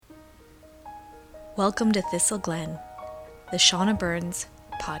Welcome to Thistle Glen, the Shauna Burns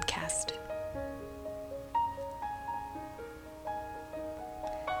podcast.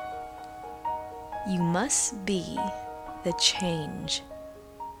 You must be the change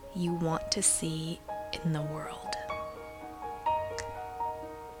you want to see in the world.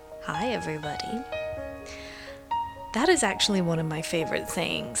 Hi, everybody. That is actually one of my favorite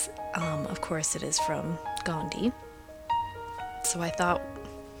sayings. Of course, it is from Gandhi. So I thought,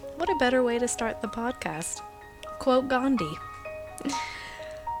 what a better way to start the podcast? Quote Gandhi.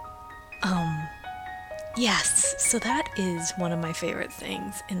 Yes, so that is one of my favorite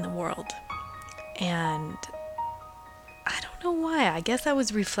things in the world. And I don't know why. I guess I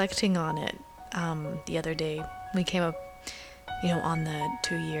was reflecting on it the other day. We came up, on the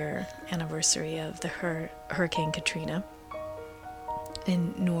 2-year anniversary of the Hurricane Katrina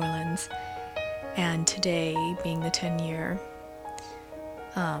in New Orleans. And today being the 10-year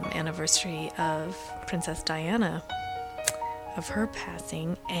anniversary of Princess Diana, of her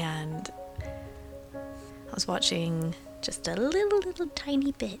passing. And I was watching just a little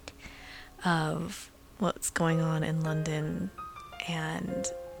tiny bit of what's going on in London, and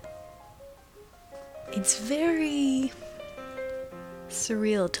it's very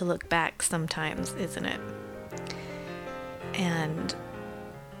surreal to look back sometimes, isn't it? And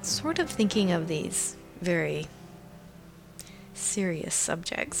sort of thinking of these very serious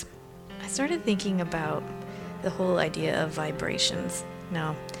subjects, I started thinking about the whole idea of vibrations.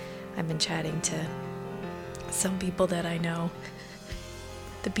 Now, I've been chatting to some people that I know,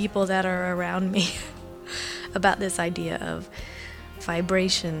 the people that are around me, about this idea of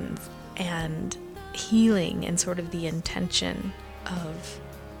vibrations and healing and sort of the intention of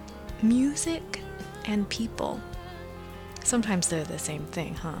music and people. Sometimes they're the same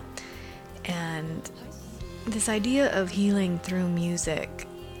thing, huh? And this idea of healing through music,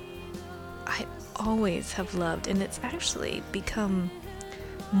 I always have loved, and it's actually become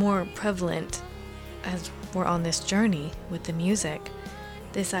more prevalent as we're on this journey with the music,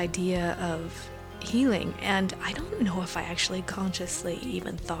 this idea of healing. And I don't know if I actually consciously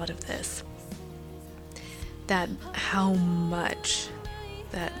even thought of this, that how much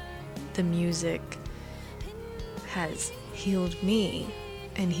that the music has healed me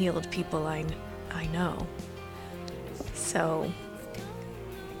and healed people I know. So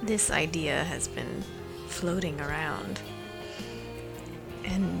this idea has been floating around,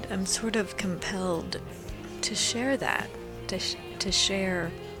 and I'm sort of compelled to share that, to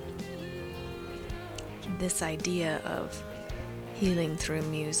share this idea of healing through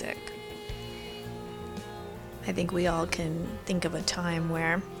music. I think we all can think of a time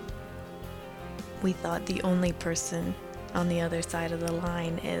where we thought the only person on the other side of the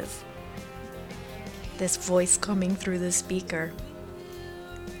line is this voice coming through the speaker.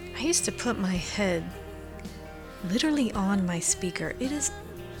 I used to put my head literally on my speaker. It is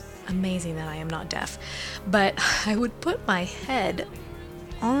amazing that I am not deaf, but I would put my head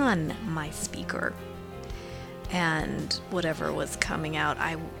on my speaker, and whatever was coming out,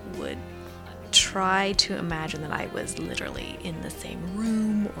 I would try to imagine that I was literally in the same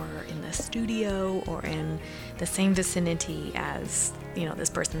room or in the studio or in the same vicinity as,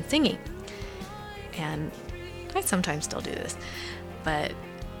 this person singing. And I sometimes still do this, but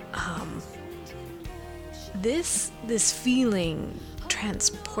this feeling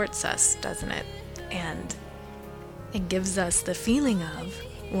transports us, doesn't it? And it gives us the feeling of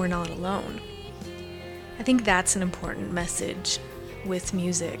we're not alone. I think that's an important message with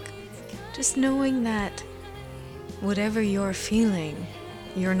music. Just knowing that whatever you're feeling,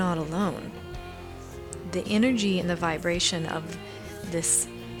 you're not alone. The energy and the vibration of this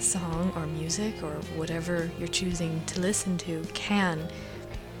song or music or whatever you're choosing to listen to can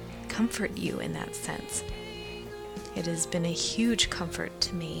comfort you in that sense. It has been a huge comfort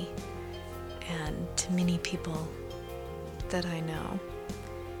to me and to many people that I know.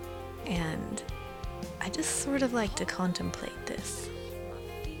 And I just sort of like to contemplate this,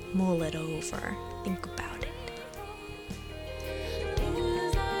 mull it over, think about it.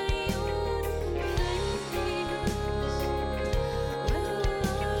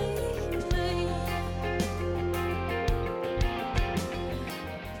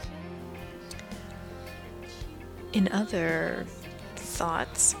 In other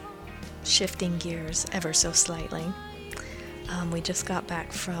thoughts, shifting gears ever so slightly, we just got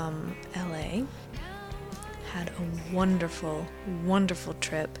back from LA, had a wonderful, wonderful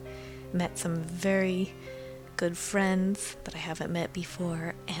trip, met some very good friends that I haven't met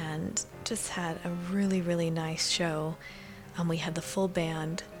before, and just had a really, really nice show. We had the full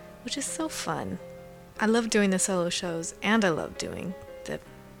band, which is so fun. I love doing the solo shows, and I love doing the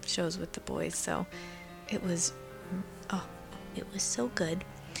shows with the boys. So it was, it was so good.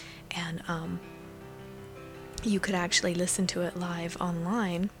 And you could actually listen to it live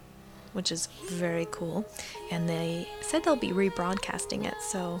online, which is very cool. And they said they'll be rebroadcasting it,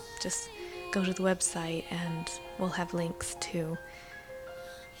 so just go to the website and we'll have links to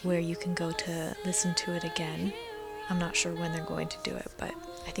where you can go to listen to it again. I'm not sure when they're going to do it, but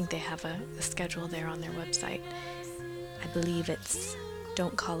I think they have a schedule there on their website. I believe it's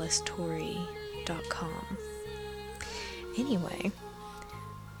don'tcallustori.com. Anyway,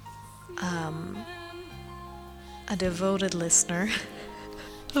 a devoted listener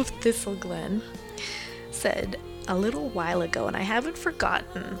of Thistle Glen said a little while ago, and I haven't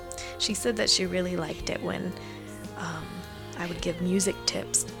forgotten, she said that she really liked it when I would give music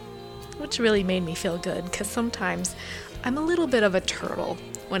tips, which really made me feel good, because sometimes I'm a little bit of a turtle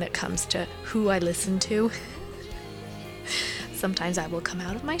when it comes to who I listen to. Sometimes I will come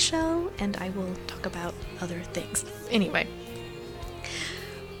out of my shell and I will talk about other things. Anyway,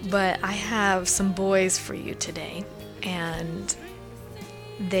 but I have some boys for you today, and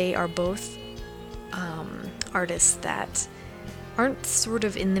they are both artists that aren't sort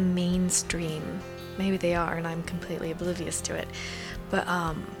of in the mainstream. Maybe they are, and I'm completely oblivious to it. But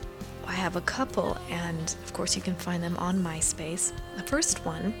I have a couple, and of course you can find them on MySpace. The first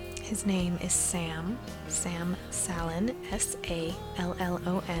one, his name is Sam Sallon, Sallon.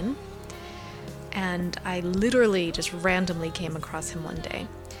 And I literally just randomly came across him one day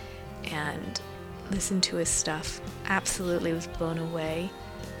and listened to his stuff. Absolutely was blown away.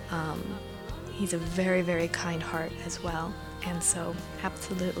 He's a very, very kind heart as well. And so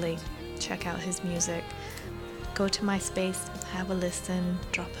absolutely check out his music. Go to MySpace, have a listen,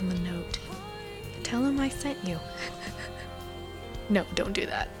 drop him a note. Tell him I sent you. No, don't do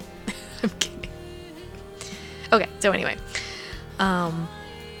that. I'm kidding. Okay, so anyway.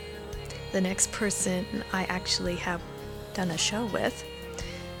 The next person I actually have done a show with,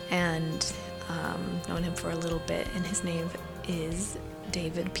 and known him for a little bit, and his name is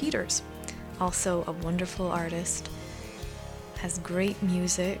David Peters. Also a wonderful artist, has great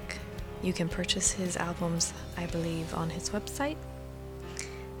music. You can purchase his albums, I believe, on his website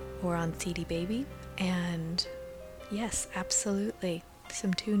or on CD Baby. And yes, absolutely,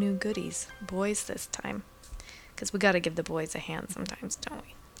 some 2 new goodies, boys this time, because we got to give the boys a hand sometimes, don't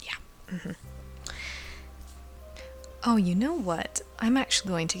we? Yeah. Mm-hmm. Oh, you know what? I'm actually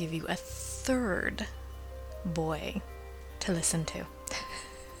going to give you a third boy to listen to.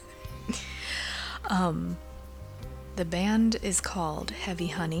 The band is called Heavy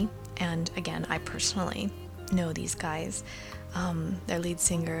Honey, and again, I personally know these guys. Their lead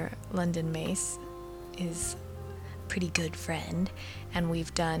singer, London Mace, is a pretty good friend, and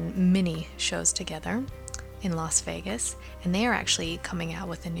we've done many shows together in Las Vegas, and they are actually coming out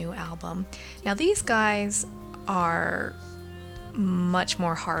with a new album. Now, these guys are much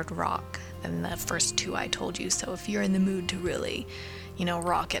more hard rock than the first 2 I told you, so if you're in the mood to really,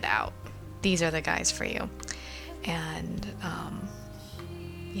 rock it out, these are the guys for you. And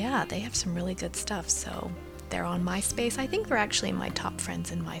yeah, they have some really good stuff. So they're on MySpace. I think they're actually my top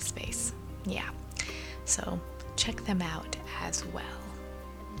friends in MySpace. Yeah, so check them out as well.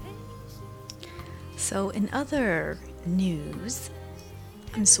 So in other news,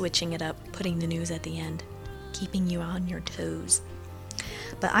 I'm switching it up, putting the news at the end, keeping you on your toes.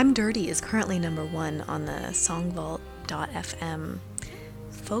 But I'm Dirty is currently number 1 on the Songvault.fm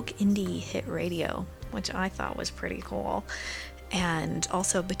folk indie hit radio, which I thought was pretty cool. And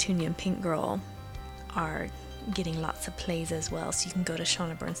also Petunia and Pink Girl are getting lots of plays as well, so you can go to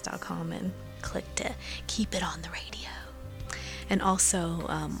shaunaburns.com and click to keep it on the radio. And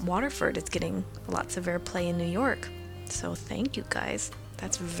also Waterford is getting lots of airplay in New York, so thank you guys,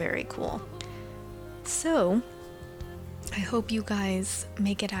 that's very cool. So I hope you guys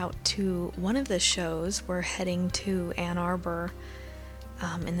make it out to one of the shows. We're heading to Ann Arbor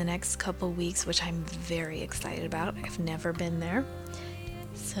in the next couple weeks, which I'm very excited about. I've never been there,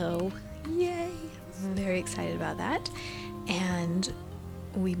 so yay, I'm very excited about that. And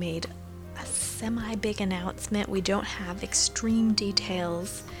we made a semi-big announcement. We don't have extreme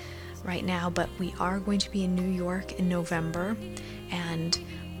details right now, but we are going to be in New York in November and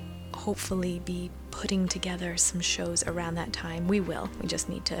hopefully be putting together some shows around that time. We just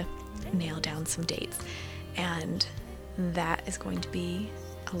need to nail down some dates, and that is going to be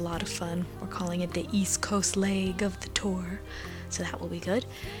a lot of fun. We're calling it the East Coast leg of the tour, so that will be good.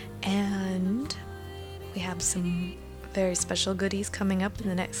 And we have some very special goodies coming up in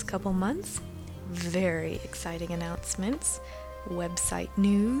the next couple months. Very exciting announcements, website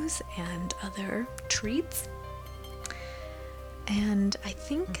news, and other treats. And I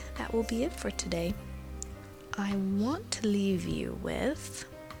think that will be it for today. I want to leave you with...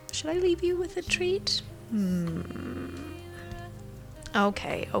 Should I leave you with a treat?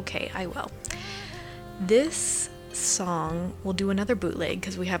 Okay, I will. This song, we'll do another bootleg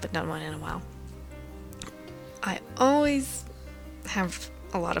because we haven't done one in a while. I always have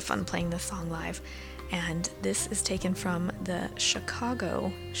a lot of fun playing this song live, and this is taken from the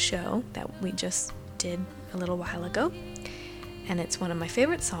Chicago show that we just did a little while ago, and it's one of my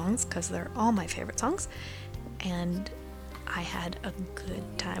favorite songs because they're all my favorite songs, and I had a good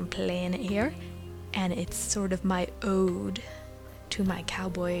time playing it here, and it's sort of my ode to my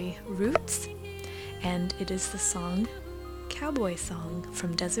cowboy roots, and it is the song Cowboy Song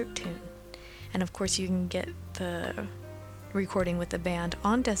from Desert Tune. And of course you can get the recording with the band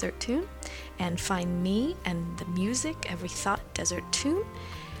on Desert Tune and find me and the music, Every Thought Desert Tune,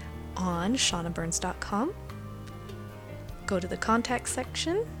 on shaunaburns.com. Go to the contact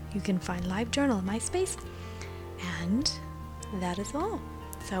section, you can find LiveJournal on MySpace, and that is all.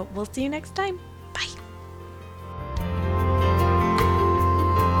 So we'll see you next time. Bye.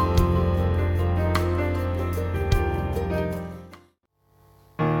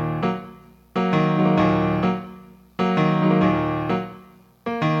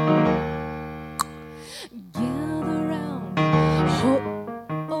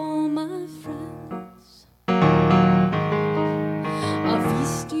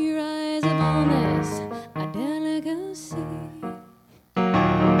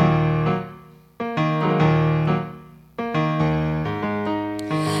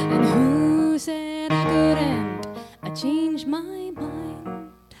 Change my mind.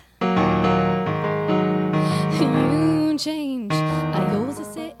 You change. I also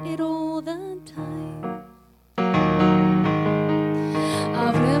say it all the time.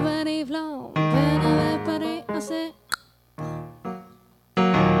 I've never lived long, but I've never I say.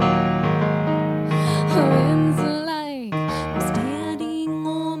 Winds are like I'm standing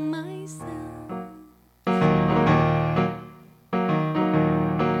on myself.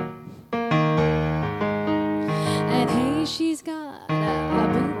 And hey, she's got a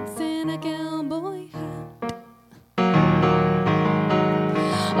boots and a cowboy hat,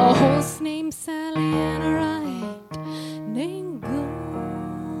 a horse named Sally and a ride named Ghost.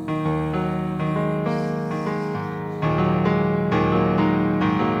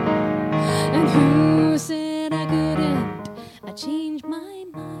 And who said I couldn't? I changed my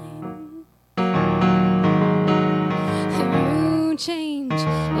mind. You change,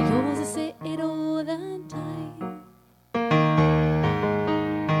 yours I say it all the time.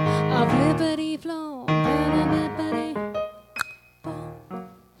 Of liberty flow, and liberty fall.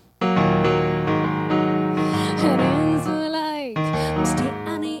 And it's like I'm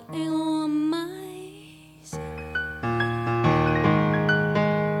standing on myself.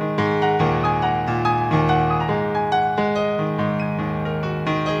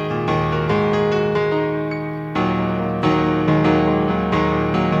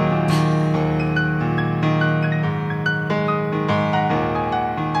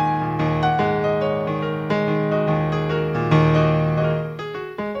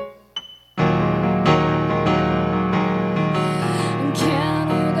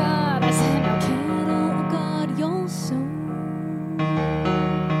 Cattle God, I said, now cattle God, your soul.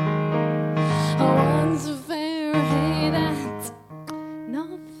 Once fair, hey, that's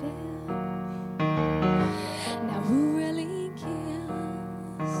not fair. Now who really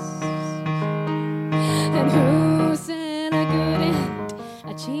cares? And who said I couldn't?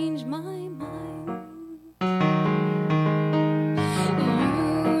 I changed my mind.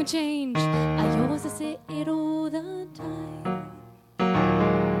 You change, I yours I say it all the time.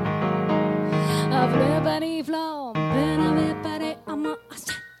 Of liberty flow, and of everybody I'm a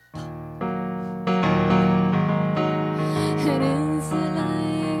step. And it's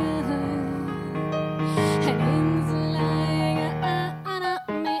like,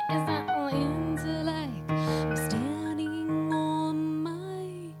 and it's like, I'm standing on myself.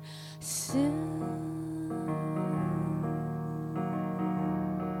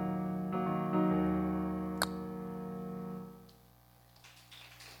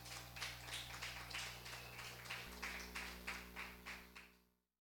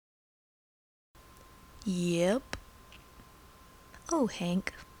 Yep. Oh,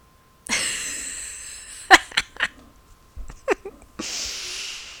 Hank.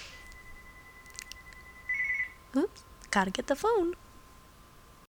 Oops, gotta get the phone.